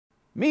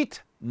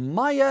Meet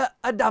Maja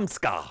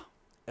Adamska,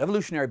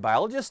 evolutionary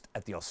biologist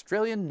at the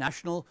Australian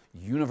National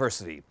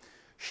University.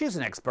 She's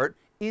an expert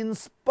in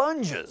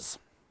sponges.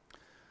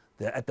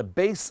 They're at the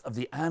base of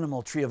the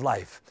animal tree of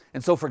life.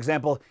 And so, for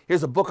example,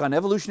 here's a book on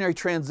evolutionary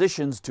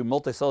transitions to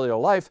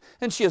multicellular life,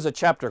 and she has a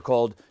chapter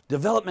called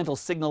Developmental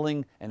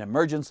Signaling and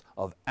Emergence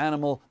of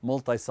Animal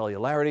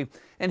Multicellularity.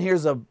 And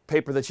here's a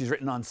paper that she's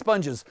written on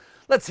sponges.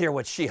 Let's hear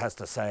what she has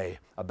to say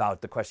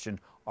about the question,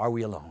 are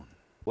we alone?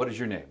 What is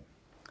your name?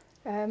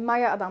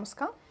 Maja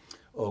Adamska.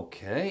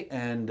 Okay,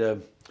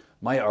 and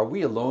Maja, are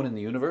we alone in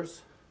the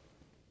universe?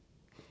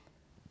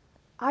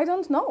 I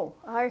don't know.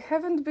 I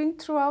haven't been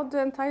throughout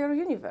the entire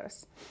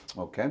universe.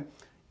 Okay.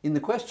 In the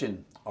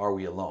question, are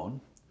we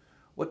alone,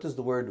 what does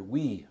the word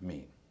we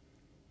mean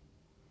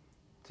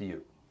to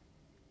you?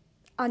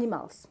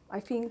 Animals.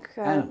 I think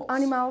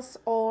Animals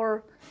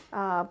or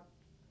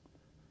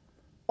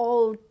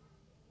all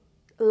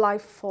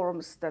life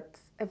forms that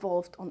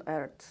evolved on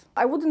Earth.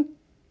 I wouldn't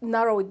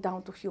narrow it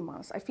down to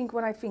humans. I think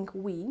when I think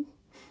we,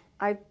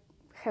 I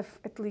have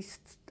at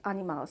least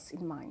animals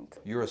in mind.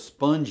 You're a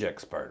sponge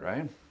expert,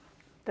 right?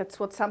 That's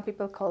what some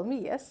people call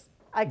me, yes.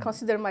 I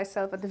consider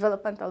myself a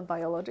developmental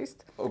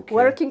biologist Okay.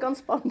 working on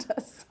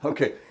sponges.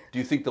 Okay. Do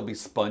you think there'll be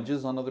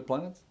sponges on other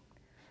planets?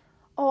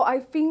 Oh, I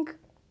think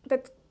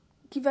that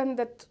given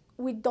that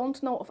we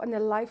don't know of any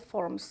life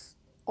forms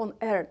on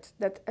Earth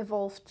that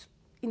evolved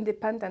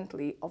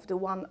independently of the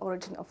one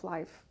origin of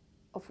life,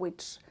 of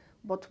which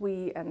both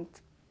we and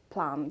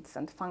plants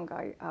and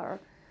fungi are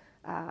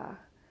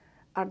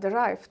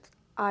derived,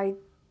 I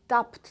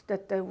doubt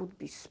that there would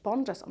be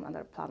sponges on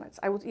other planets.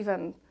 I would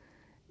even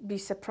be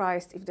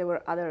surprised if there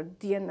were other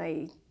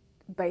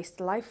DNA-based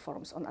life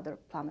forms on other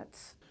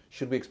planets.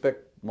 Should we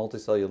expect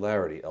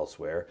multicellularity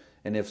elsewhere?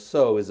 And if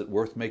so, is it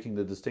worth making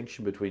the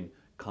distinction between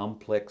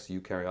complex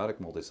eukaryotic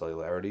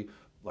multicellularity,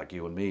 like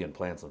you and me and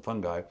plants and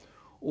fungi,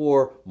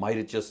 or might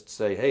it just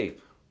say, hey,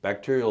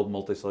 bacterial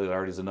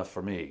multicellularity is enough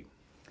for me?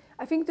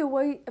 I think the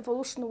way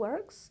evolution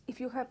works, if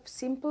you have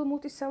simple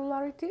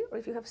multicellularity or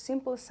if you have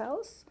simple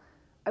cells,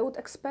 I would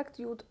expect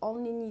you would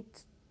only need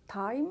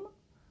time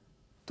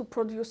to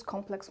produce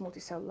complex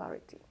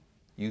multicellularity.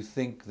 You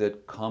think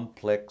that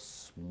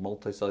complex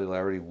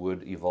multicellularity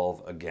would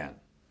evolve again?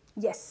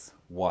 Yes.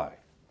 Why?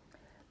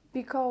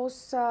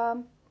 Because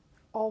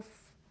of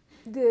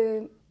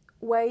the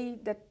way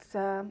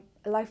that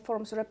life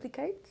forms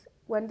replicate.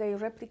 When they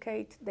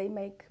replicate, they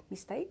make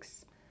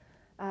mistakes.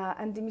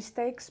 And the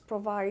mistakes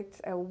provide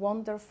a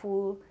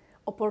wonderful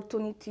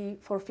opportunity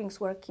for things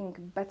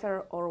working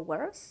better or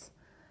worse.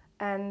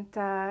 And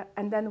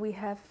then we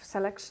have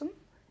selection.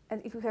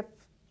 And if we have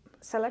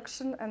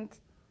selection and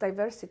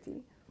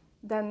diversity,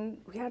 then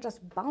we are just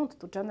bound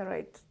to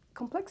generate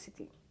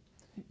complexity.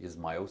 Is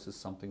meiosis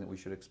something that we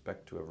should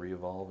expect to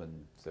re-evolve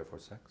and therefore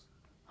sex?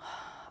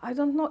 I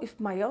don't know if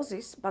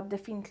meiosis, but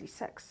definitely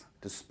sex.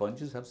 Do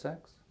sponges have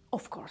sex?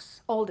 Of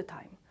course, all the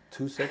time.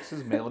 Two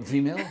sexes, male and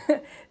female?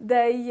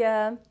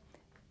 They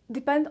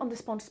depend on the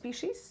sponge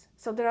species.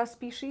 So there are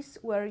species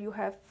where you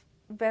have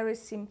very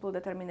simple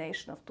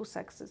determination of two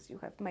sexes. You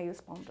have male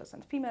sponges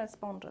and female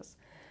sponges.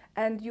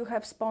 And you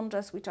have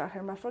sponges which are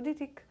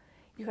hermaphroditic.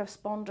 You have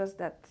sponges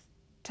that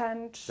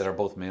change. That are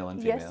both male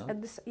and female?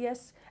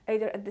 Yes,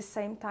 either at the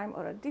same time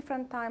or at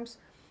different times.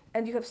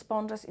 And you have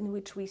sponges in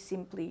which we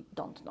simply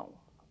don't know.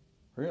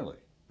 Really?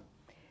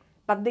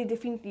 But they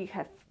definitely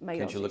have meiosis.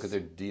 Can't you look at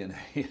their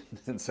DNA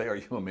and say, are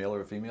you a male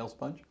or a female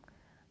sponge?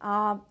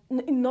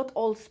 In not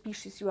all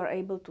species you are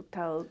able to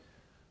tell.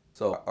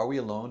 So are we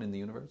alone in the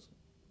universe?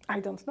 I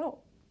don't know.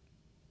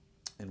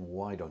 And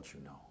why don't you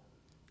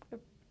know?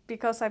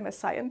 Because I'm a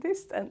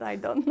scientist and I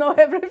don't know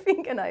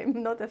everything and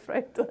I'm not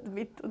afraid to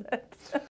admit to that.